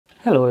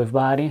Hello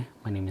everybody,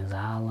 my name is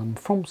Alan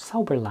from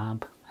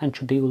Sauber-Lab, and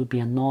today will be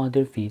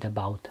another video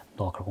about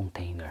Docker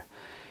container.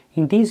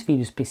 In this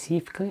video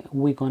specifically,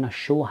 we're gonna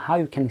show how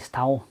you can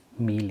install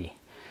Mealie.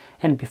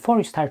 And before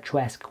you start to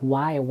ask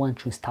why I want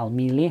to install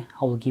Mealie,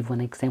 I will give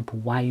one example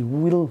why you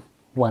will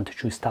want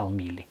to install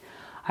Mealie.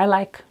 I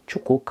like to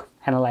cook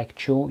and I like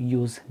to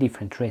use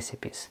different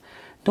recipes.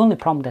 The only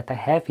problem that I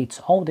have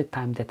is all the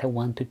time that I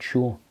wanted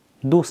to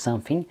do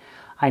something,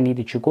 I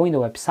needed to go in the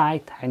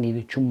website, I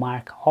needed to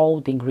mark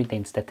all the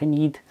ingredients that I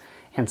need,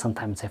 and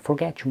sometimes I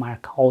forget to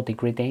mark all the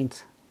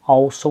ingredients.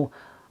 Also,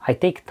 I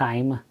take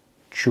time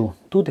to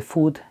do the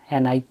food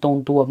and I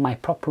don't do my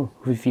proper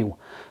review.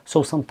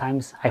 So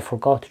sometimes I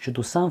forgot to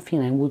do something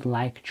and would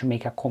like to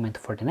make a comment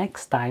for the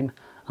next time.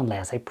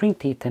 Unless I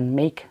print it and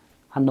make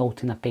a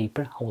note in a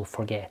paper, I will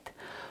forget.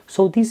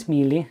 So this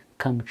Mealie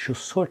come to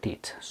sort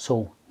it,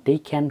 so they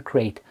can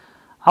create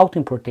auto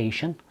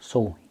importation,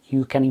 so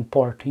you can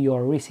import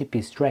your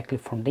recipes directly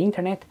from the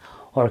internet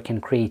or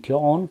can create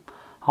your own.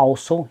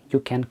 Also, you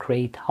can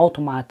create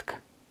automatic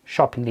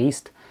shopping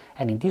list,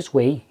 and in this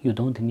way you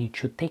don't need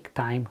to take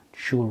time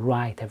to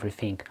write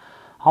everything.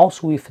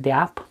 Also, with the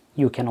app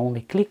you can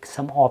only click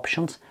some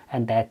options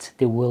and that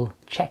they will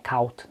check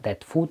out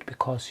that food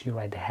because you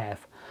already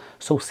have.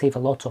 So save a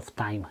lot of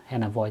time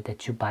and avoid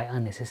that you buy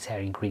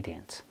unnecessary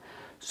ingredients.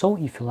 So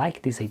if you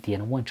like this idea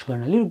and want to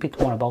learn a little bit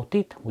more about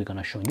it, we're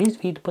gonna show in this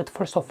video, but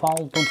first of all,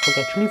 don't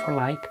forget to leave a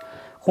like,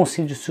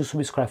 consider to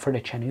subscribe for the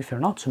channel if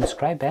you're not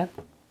subscribed, and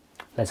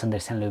let's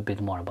understand a little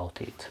bit more about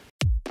it.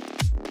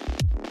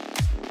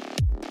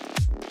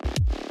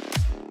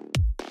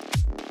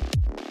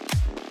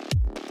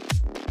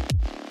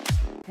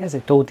 As I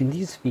told in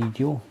this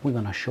video, we're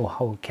gonna show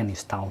how we can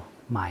install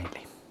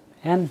Mealie.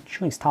 And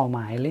to install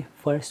Mealie,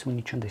 first we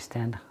need to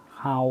understand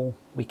how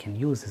we can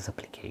use this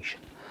application.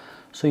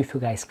 So if you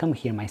guys come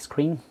here my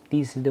screen,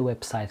 this is the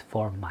website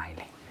for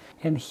Mealie.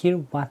 And here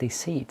what they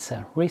say, it's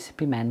a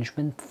recipe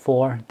management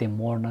for the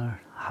modern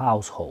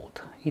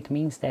household. It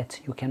means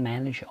that you can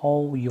manage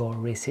all your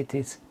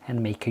recipes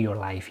and make your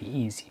life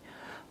easy.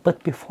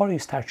 But before you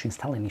start to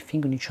install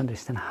anything, you need to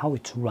understand how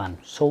it's run.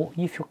 So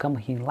if you come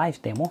here in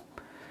live demo,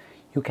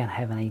 you can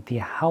have an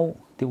idea how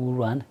they will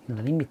run in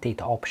the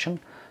limited option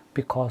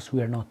because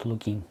we are not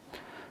logging.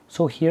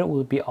 So here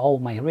will be all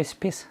my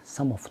recipes.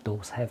 Some of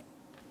those have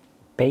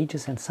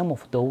pages and some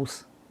of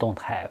those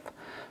don't have.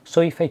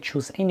 So if I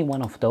choose any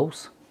one of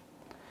those,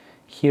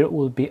 here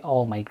will be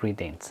all my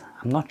ingredients.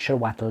 I'm not sure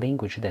what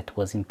language that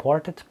was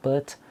imported,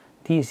 but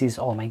this is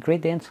all my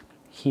ingredients.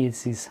 Here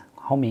is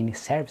how many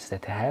serves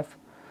that I have.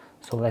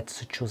 So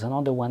let's choose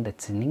another one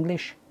that's in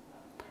English.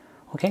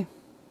 Okay,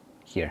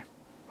 here,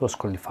 roast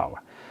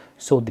cauliflower.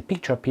 So the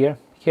picture up here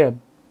a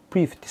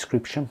brief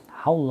description,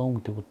 how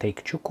long it will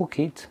take to cook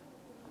it,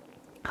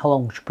 how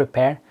long to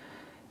prepare,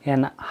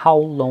 and how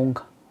long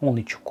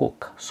only to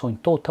cook. So in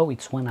total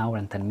it's 1 hour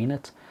and 10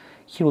 minutes.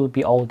 Here will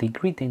be all the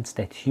ingredients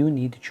that you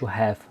need to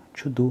have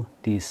to do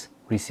this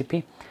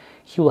recipe.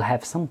 He will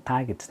have some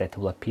targets that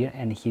will appear,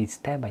 and here is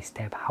step by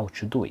step how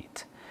to do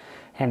it.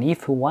 And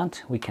if you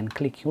want, we can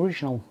click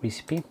original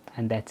recipe,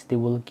 and that they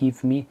will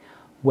give me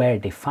where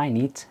they find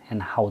it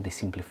and how they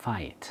simplify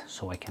it.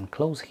 So I can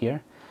close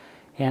here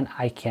and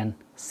I can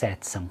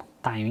set some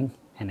timing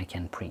and I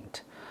can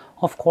print.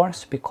 Of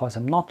course, because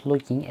I'm not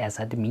looking as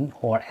admin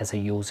or as a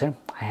user,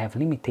 I have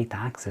limited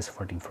access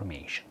for the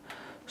information.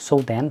 So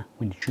then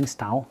we need to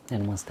install,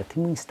 and once that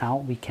we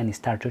install, we can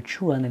start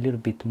to run a little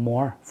bit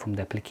more from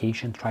the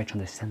application, try to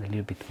understand a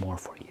little bit more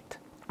for it.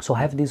 So I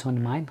have this one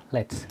in mind.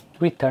 Let's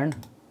return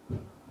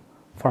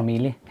for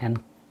Mealie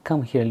and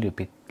come here a little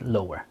bit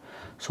lower.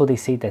 So they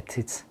say that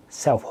it's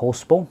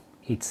self-hostable,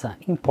 it's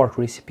import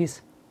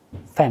recipes,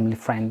 family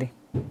friendly,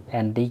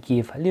 and they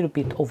give a little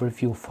bit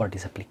overview for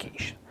this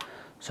application.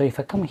 So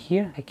if I come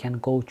here, I can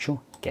go to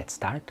Get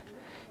Start.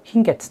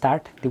 In Get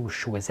Start, they will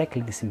show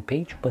exactly the same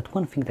page, but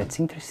one thing that's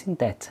interesting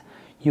that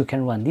you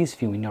can run this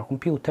view in your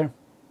computer,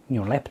 in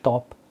your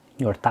laptop,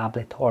 your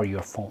tablet or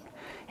your phone,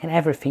 and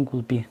everything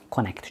will be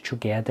connected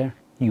together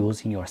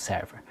using your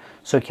server.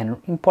 So you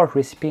can import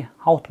recipe,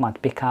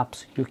 automatic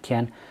backups, you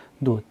can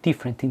do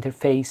different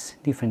interface,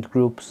 different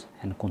groups,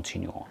 and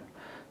continue on.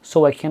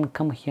 So I can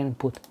come here and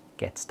put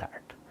Get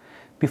Start.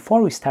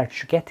 Before we start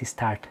to get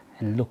start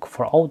and look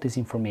for all this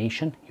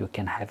information, you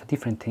can have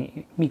different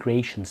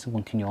migrations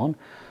continue on.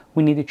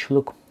 We needed to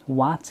look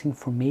what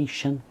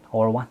information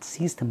or what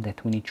system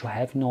that we need to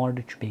have in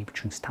order to be able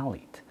to install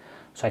it.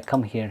 So I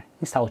come here,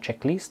 install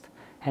checklist,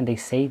 and they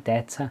say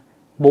that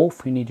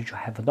both you need to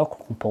have a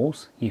Docker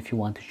Compose if you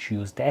want to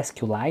use the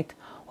SQLite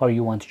or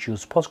you want to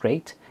choose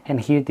Postgres.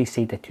 And here they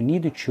say that you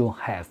need to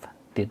have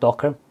the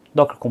Docker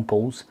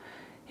Compose,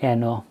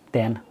 and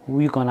then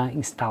we're gonna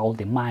install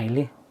the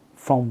Mealie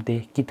from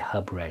the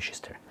GitHub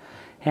register.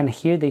 And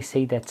here they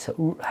say that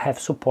have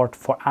support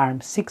for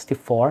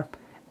ARM64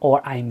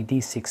 or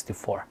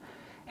AMD64.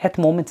 At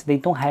the moment they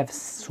don't have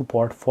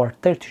support for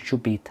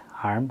 32-bit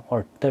ARM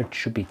or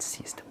 32-bit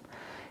system.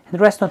 And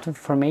the rest of the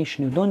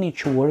information you don't need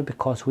to worry,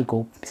 because we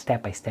go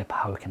step by step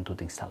how you can do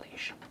the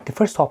installation. The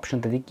first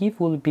option that they give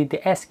will be the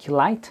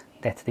SQLite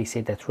that they say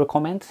that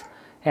recommends,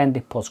 and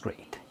the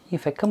Postgrade.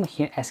 If I come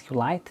here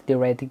SQLite, they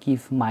already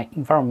give my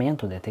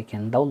environment that I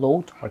can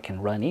download or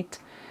can run it.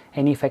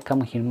 And if I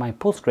come here my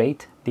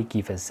Postgrade, they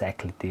give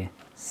exactly the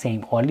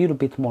same or a little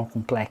bit more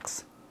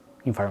complex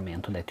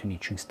environment that you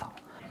need to install.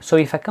 So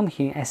if I come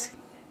here SQ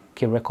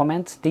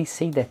recommends, they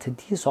say that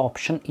this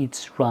option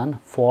is run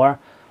for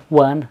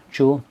 1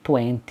 to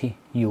 20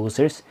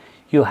 users.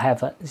 You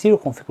have zero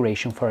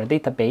configuration for a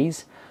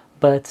database,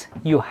 but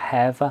you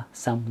have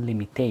some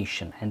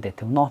limitation, and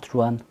that will not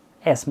run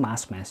as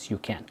maximum as you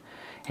can.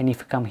 And if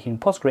you come here in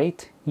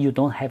Postgrade, you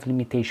don't have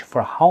limitation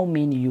for how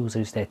many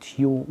users that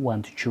you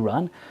want to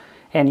run,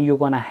 and you're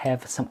gonna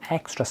have some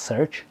extra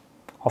search.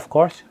 Of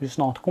course, it's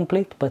not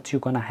complete, but you're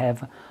gonna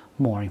have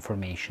more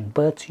information.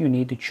 But you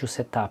need to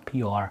set up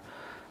your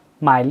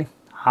Mealie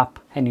app,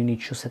 and you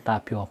need to set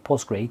up your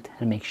Postgrade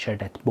and make sure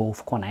that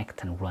both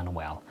connect and run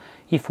well.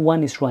 If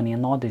one is running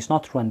and another is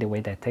not run the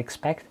way that I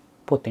expect,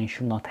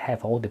 potentially not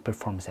have all the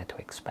performance that you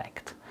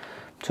expect.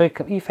 So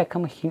if I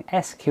come here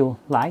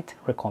SQLite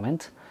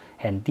recommend,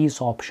 and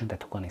this option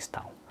that I'm going to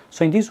install.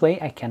 So in this way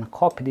I can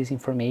copy this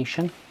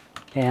information,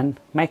 and in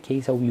my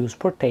case I will use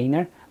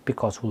Portainer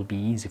because it will be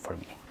easy for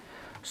me.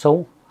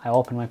 So I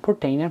open my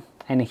Portainer,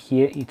 and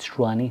here it's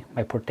running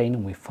my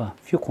Portainer with a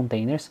few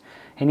containers.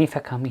 And if I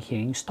come here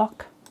in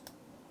stock,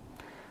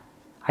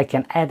 I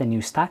can add a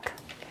new stack,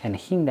 and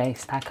in that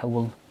stack I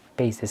will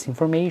paste this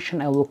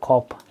information. I will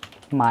copy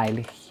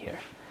Mealie here.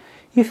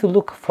 If you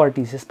look for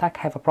this stack,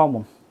 I have a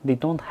problem. They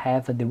don't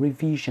have the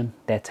revision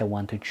that I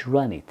wanted to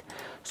run it.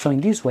 So in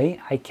this way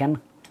I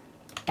can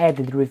add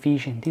the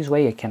revision. This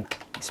way I can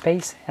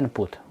space and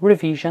put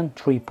revision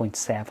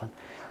 3.7.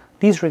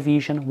 This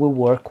revision will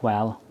work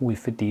well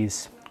with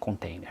this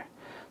container.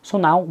 So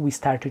now we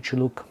started to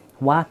look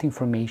what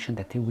information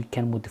that we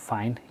can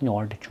modify in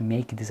order to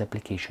make this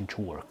application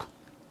to work.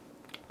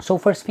 So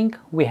first thing,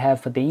 we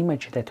have the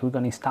image that we're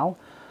going to install.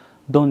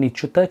 Don't need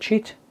to touch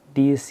it.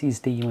 This is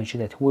the image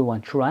that we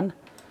want to run.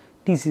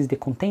 This is the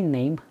contain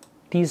name.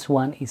 This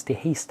one is the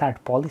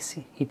restart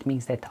policy. It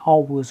means that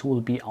always will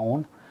be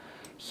on.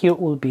 Here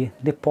will be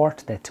the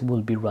port that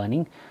will be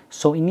running.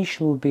 So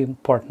initially will be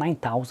port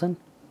 9000,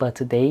 but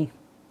they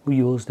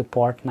use the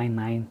port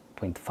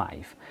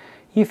 99.5.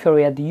 If you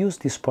already use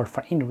this port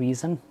for any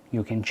reason,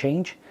 you can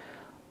change.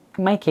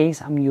 In my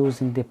case, I'm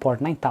using the port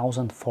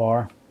 9000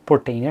 for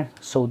Portainer,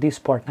 so this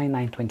port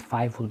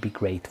 99.5 will be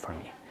great for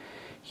me.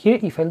 Here,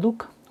 if I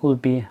look, will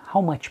be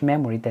how much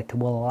memory that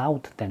will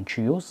allow them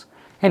to use,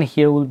 and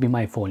here will be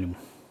my volume.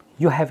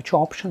 You have two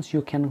options.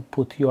 You can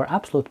put your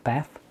absolute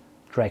path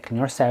directly in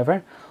your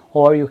server,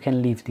 or you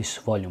can leave this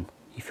volume.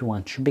 If you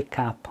want to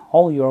backup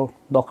all your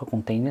Docker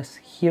containers,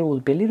 here will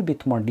be a little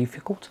bit more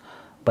difficult,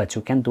 but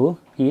you can do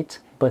it.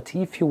 But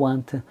if you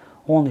want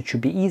only to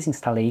be easy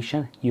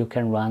installation, you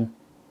can run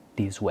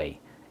this way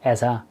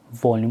as a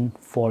volume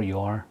for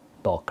your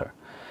Docker.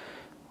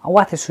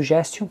 What I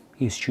suggest you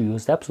is to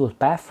use the absolute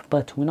path,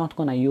 but we're not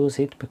going to use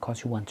it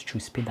because you want to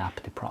speed up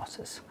the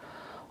process.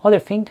 Other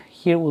thing,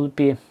 here will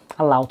be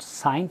allowed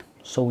sign,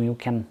 so you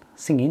can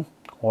sign in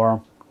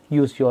or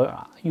use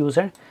your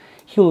user.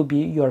 Here will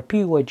be your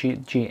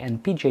PUID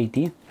and PGID.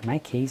 In my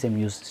case, I'm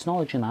using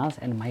Synology NAS,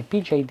 and my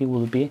PGID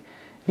will be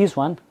this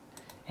one,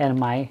 and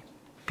my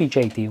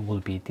PGID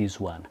will be this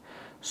one.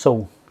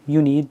 So you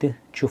need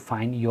to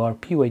find your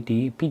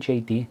PUID,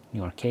 PGID in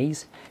your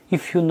case.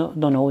 If you don't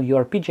know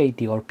your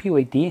PGID or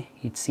PUID,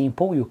 it's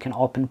simple. You can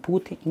open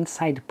PuTTY.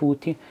 Inside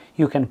PuTTY,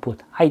 you can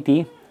put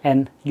ID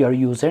and your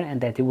user, and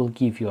that it will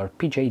give your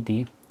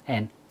PGID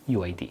and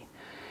UID.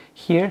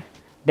 Here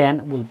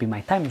then will be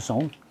my time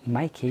zone. In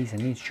my case, I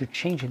need to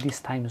change this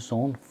time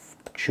zone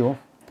to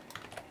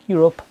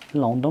Europe,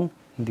 London.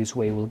 In this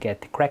way, we'll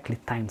get the correct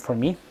time for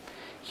me.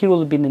 Here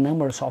will be the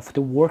numbers of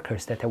the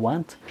workers that I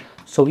want.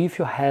 So if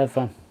you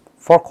have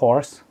 4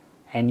 cores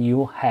and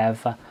you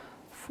have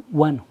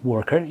 1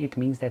 worker, it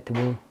means that it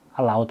will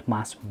allow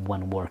maximum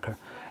 1 worker,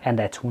 and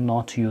that will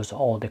not use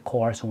all the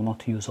cores, will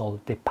not use all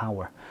the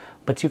power.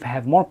 But if you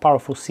have more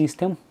powerful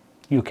system,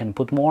 you can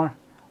put more,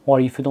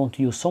 or if you don't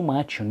use so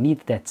much, you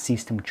need that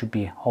system to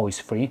be always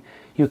free,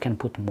 you can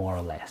put more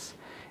or less.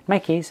 In my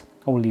case,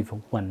 I will leave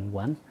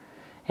 1,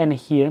 and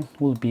here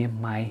will be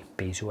my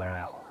base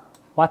URL.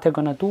 What I'm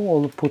gonna do,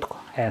 I'll put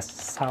as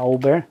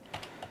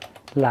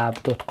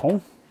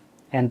Sauber-Lab.com,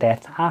 and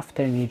that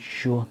after I need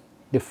to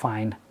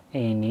define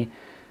any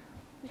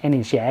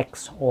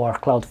NGX or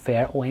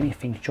Cloudflare or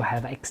anything to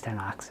have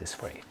external access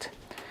for it.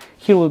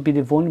 Here will be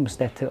the volumes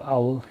that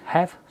I'll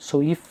have.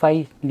 So if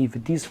I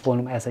leave this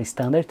volume as a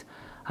standard,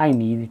 I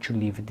need to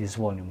leave this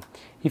volume.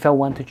 If I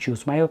want to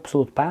choose my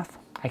absolute path,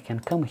 I can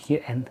come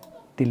here and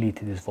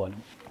delete this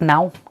volume.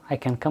 Now I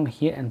can come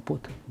here and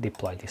put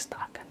deployed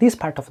stack. This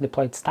part of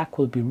deployed stack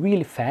will be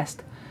really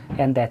fast,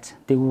 and that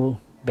they will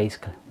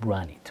basically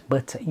run it.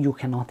 But you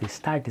cannot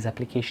start this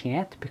application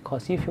yet,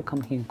 because if you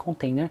come here in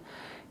container,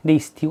 they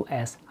still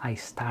as I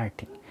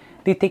starting.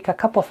 They take a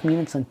couple of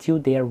minutes until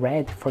they are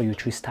ready for you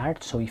to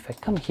start. So if I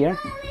come here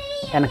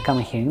and I come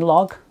here in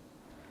log,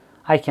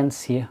 I can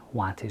see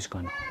what is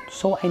going on.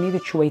 So I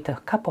needed to wait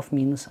a couple of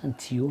minutes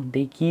until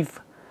they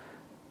give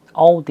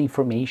all the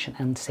information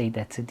and say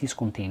that this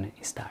container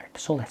is started.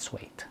 So let's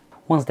wait.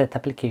 Once that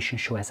application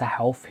shows as a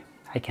healthy,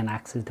 I can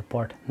access the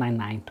port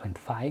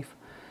 9925,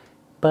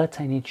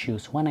 but I need to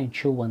use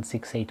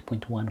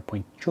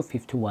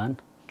 192.168.1.251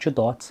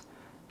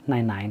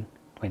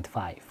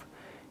 2.9925.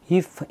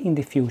 If in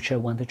the future I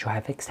wanted to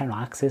have external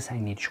access, I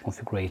need to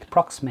configure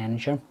Proxy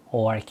Manager,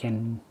 or I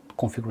can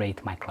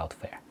configure my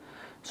Cloudflare.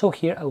 So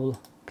here I will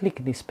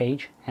click this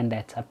page and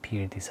that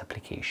appears this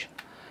application.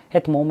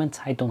 At the moment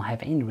I don't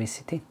have any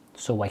receipt,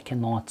 so I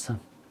cannot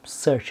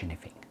search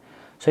anything.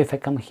 So if I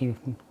come here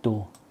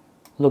to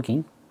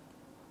login,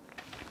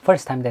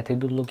 first time that I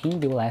do login,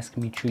 they will ask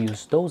me to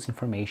use those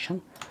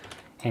information,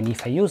 and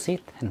if I use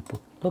it and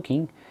put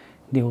login,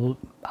 they will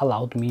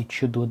allow me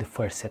to do the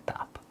first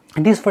setup.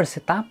 In this first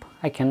setup,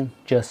 I can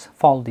just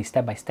follow the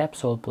step by step.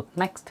 So I'll put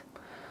next,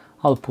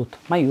 I'll put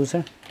my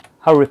user,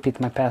 I'll repeat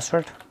my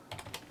password,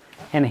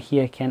 and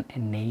here I can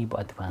enable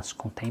advanced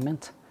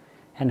containment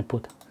and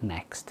put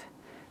next.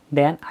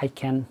 Then I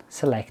can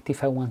select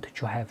if I want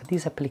to have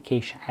this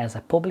application as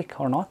a public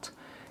or not.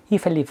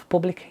 If I leave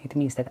public, it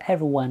means that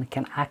everyone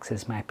can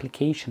access my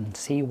application and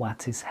see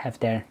what is have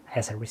there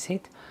as a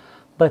receipt.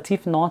 But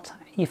if not,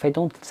 if I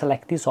don't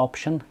select this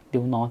option, they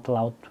will not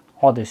allow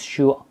others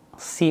to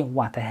see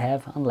what I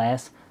have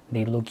unless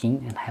they log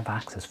in and have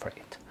access for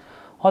it.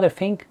 Other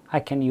thing, I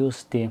can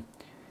use the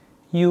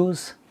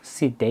use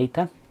seed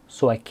data,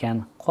 so I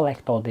can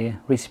collect all the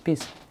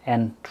recipes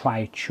and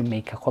try to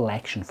make a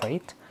collection for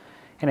it,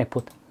 and I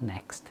put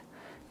next.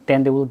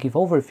 Then they will give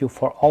overview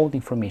for all the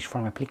information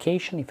from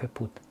application. If I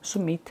put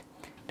submit,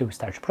 they will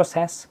start to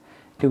process,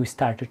 they will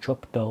start to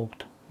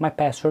upload my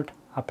password,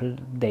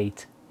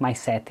 update my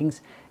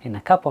settings. In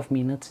a couple of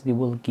minutes they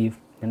will give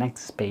the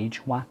next page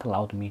what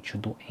allowed me to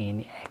do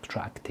any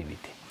extra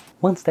activity.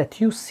 Once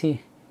that you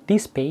see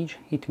this page,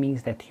 it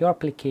means that your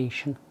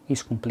application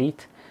is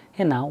complete,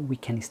 and now we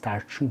can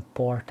start to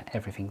import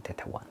everything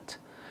that I want.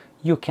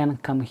 You can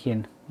come here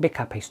and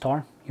backup a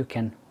store, you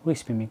can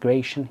recipe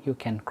migration, you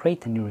can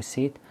create a new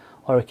receipt,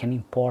 or you can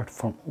import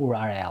from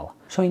URL.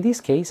 So in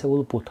this case I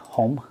will put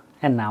home,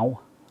 and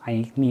now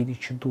I needed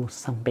to do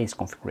some base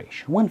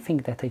configuration. One thing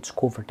that I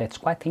discovered that's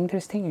quite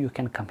interesting, you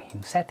can come here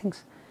in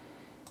settings,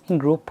 in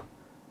group.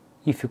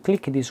 If you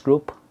click this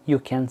group, you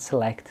can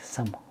select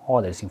some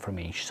others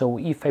information. So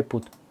if I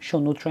put show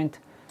nutrient,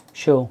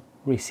 show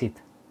receipt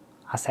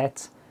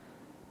assets,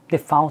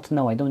 default,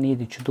 no, I don't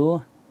need it to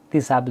do.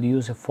 Disable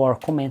user for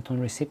comment on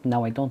receipt,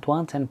 now I don't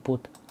want, and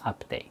put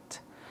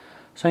update.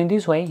 So in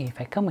this way, if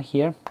I come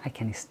here, I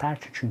can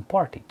start to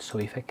import it. So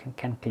if I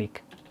can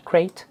click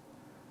create.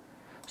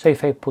 So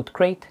if I put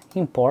create,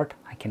 import,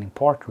 I can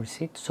import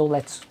receipt. So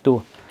let's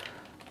do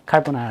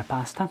carbonara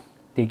pasta.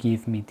 They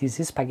give me this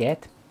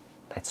spaghetti.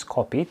 Let's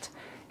copy it,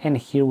 and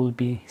here will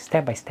be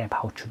step by step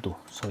how to do.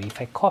 So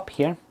if I copy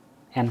here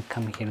and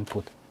come here and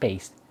put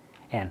paste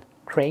and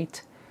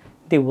create,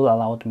 they will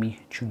allow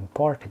me to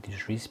import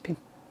this recipe.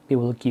 They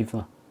will give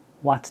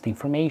what's the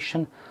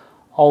information,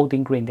 all the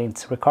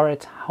ingredients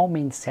recorded, how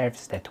many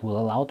serves that will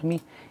allow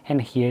me,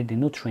 and here the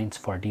nutrients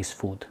for this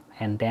food,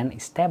 and then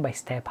step by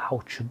step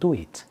how to do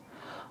it.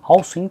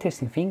 Also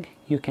interesting thing,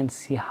 you can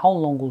see how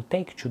long it will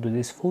take to do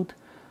this food,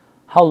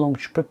 how long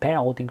to prepare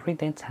all the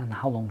ingredients, and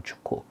how long to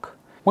cook.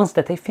 Once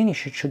that I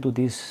finish to do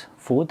this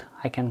food,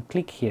 I can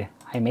click here,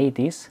 I made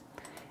this,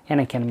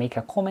 and I can make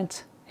a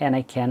comment, and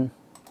I can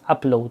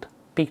upload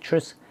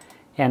pictures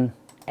and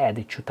add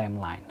it to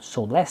timeline.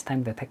 So last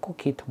time that I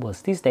cooked it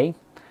was this day.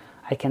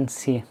 I can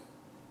see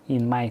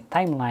in my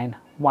timeline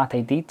what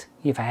I did.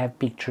 If I have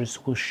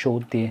pictures, will show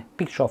the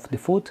picture of the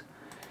food,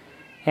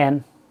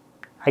 and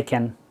I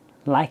can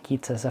like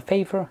it as a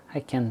favor.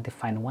 I can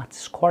define what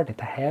score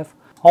that I have.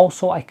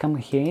 Also I come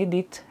here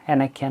edit,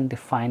 and I can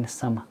define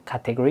some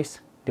categories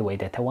the way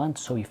that I want.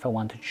 So if I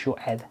wanted to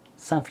add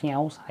something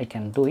else, I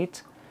can do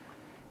it.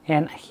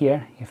 And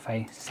here if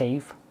I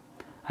save,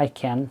 I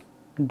can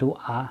do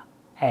a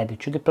add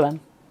to the plan.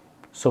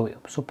 So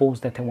suppose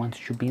that I want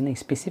to be in a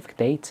specific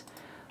date,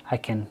 I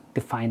can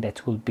define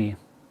that will be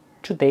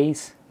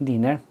today's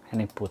dinner,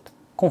 and I put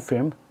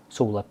confirm,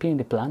 so it will appear in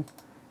the plan.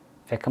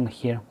 If I come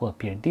here, will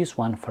appear this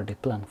one for the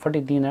plan for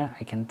the dinner.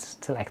 I can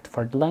select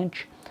for the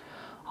lunch.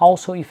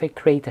 Also, if I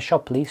create a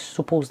shop list,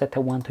 suppose that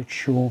I want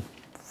to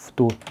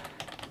do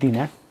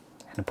dinner,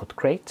 and I put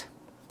create.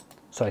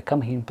 So I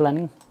come here in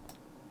planning,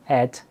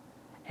 add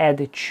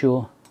it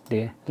to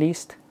the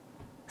list,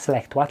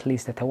 select what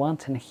list that I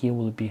want, and here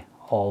will be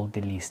all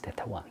the list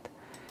that I want.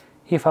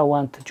 If I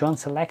want to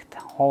unselect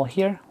all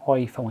here, or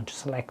if I want to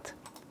select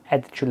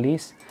add to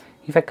list,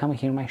 if I come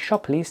here in my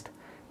shop list,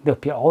 they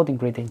appear all the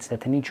ingredients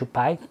that I need to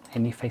buy,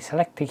 and if I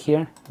select it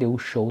here, they will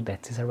show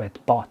that is already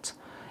bought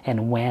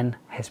and when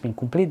has been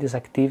completed this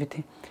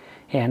activity,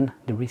 and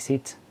the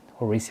receipt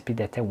or recipe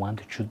that I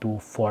want to do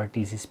for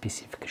this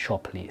specific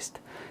shop list.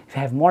 If I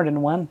have more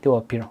than one, they will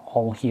appear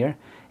all here,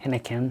 and I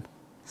can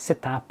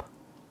set up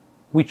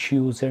which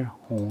user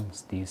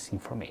owns this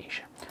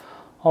information.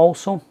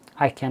 Also,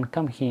 I can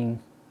come here in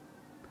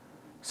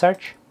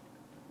search,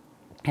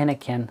 and I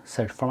can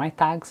search for my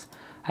tags.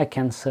 I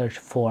can search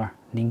for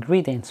the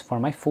ingredients for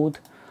my food.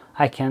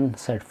 I can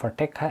search for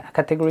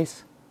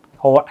categories,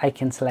 or I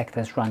can select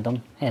as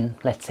random, and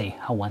let's say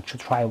I want to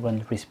try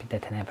one recipe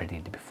that I never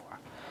did before.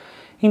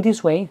 In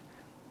this way,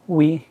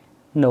 we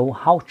know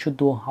how to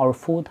do our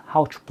food,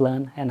 how to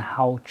plan, and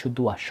how to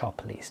do a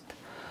shop list.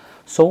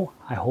 So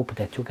I hope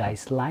that you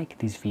guys like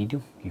this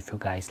video. If you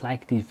guys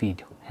like this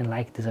video and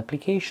like this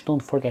application,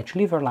 don't forget to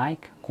leave a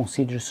like,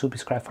 consider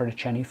subscribe for the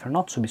channel if you're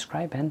not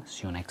subscribed, and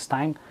see you next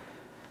time.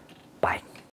 Bye.